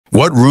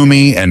What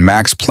Rumi and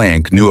Max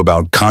Planck knew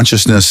about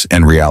consciousness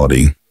and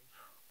reality.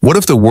 What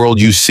if the world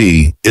you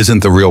see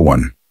isn't the real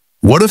one?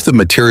 What if the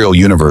material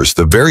universe,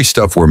 the very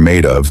stuff we're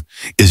made of,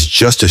 is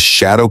just a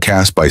shadow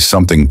cast by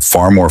something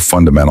far more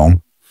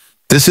fundamental?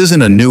 This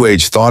isn't a New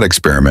Age thought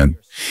experiment.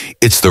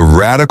 It's the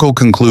radical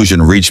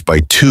conclusion reached by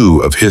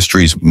two of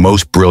history's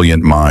most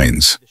brilliant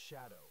minds.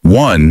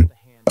 One,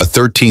 a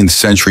 13th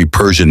century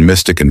Persian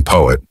mystic and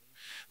poet.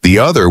 The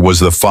other was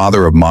the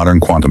father of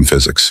modern quantum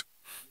physics.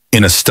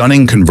 In a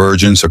stunning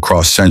convergence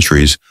across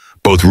centuries,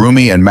 both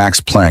Rumi and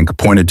Max Planck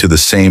pointed to the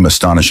same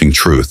astonishing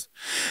truth,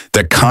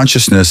 that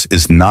consciousness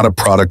is not a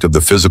product of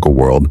the physical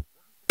world,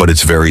 but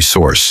its very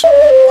source.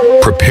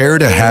 Prepare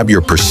to have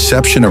your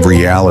perception of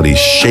reality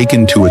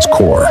shaken to its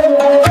core.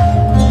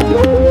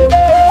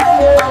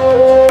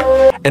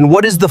 And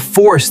what is the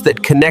force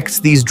that connects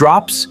these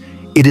drops?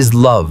 It is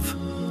love.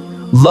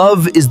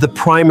 Love is the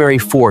primary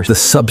force, the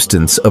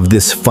substance of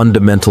this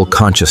fundamental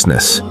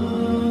consciousness.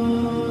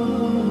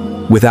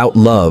 Without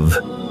love,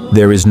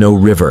 there is no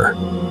river.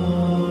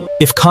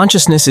 If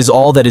consciousness is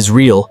all that is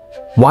real,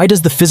 why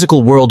does the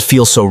physical world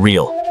feel so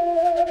real?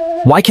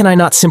 Why can I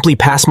not simply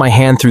pass my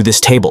hand through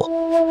this table?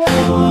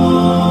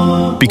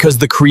 Because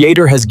the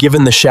Creator has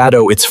given the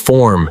shadow its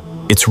form,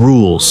 its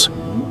rules.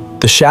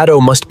 The shadow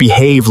must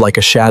behave like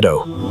a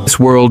shadow. This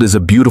world is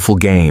a beautiful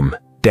game,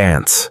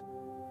 dance.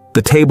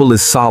 The table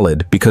is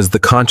solid because the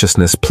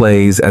consciousness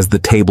plays as the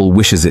table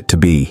wishes it to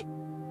be.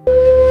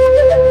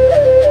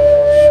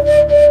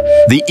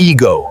 The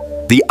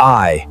ego, the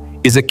I,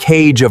 is a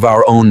cage of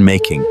our own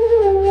making.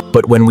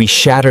 But when we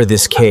shatter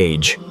this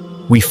cage,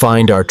 we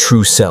find our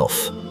true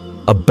self,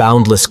 a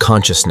boundless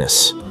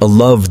consciousness, a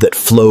love that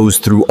flows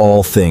through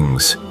all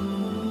things.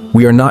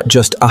 We are not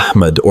just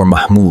Ahmed or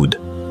Mahmoud.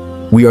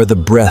 We are the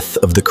breath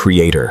of the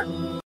Creator.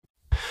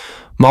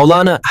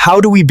 Maulana,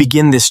 how do we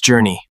begin this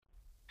journey?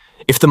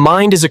 If the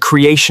mind is a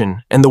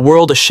creation and the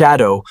world a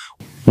shadow,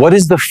 what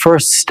is the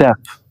first step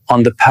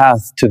on the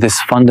path to this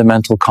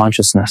fundamental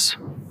consciousness?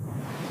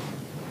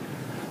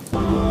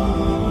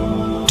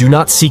 Do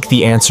not seek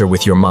the answer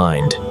with your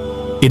mind.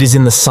 It is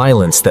in the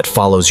silence that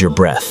follows your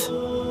breath.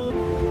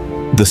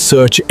 The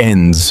search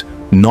ends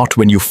not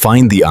when you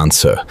find the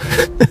answer,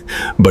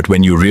 but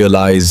when you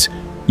realize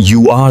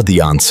you are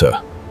the answer.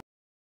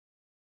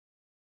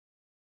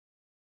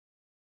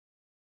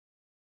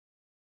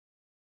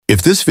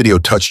 If this video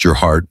touched your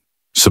heart,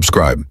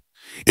 subscribe.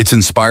 It's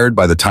inspired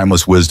by the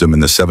timeless wisdom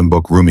in the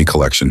 7-book Rumi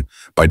collection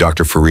by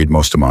Dr. Farid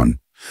Mostaman.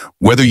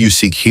 Whether you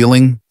seek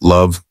healing,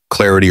 love,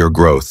 clarity, or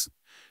growth,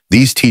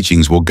 these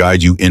teachings will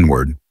guide you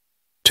inward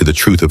to the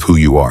truth of who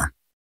you are.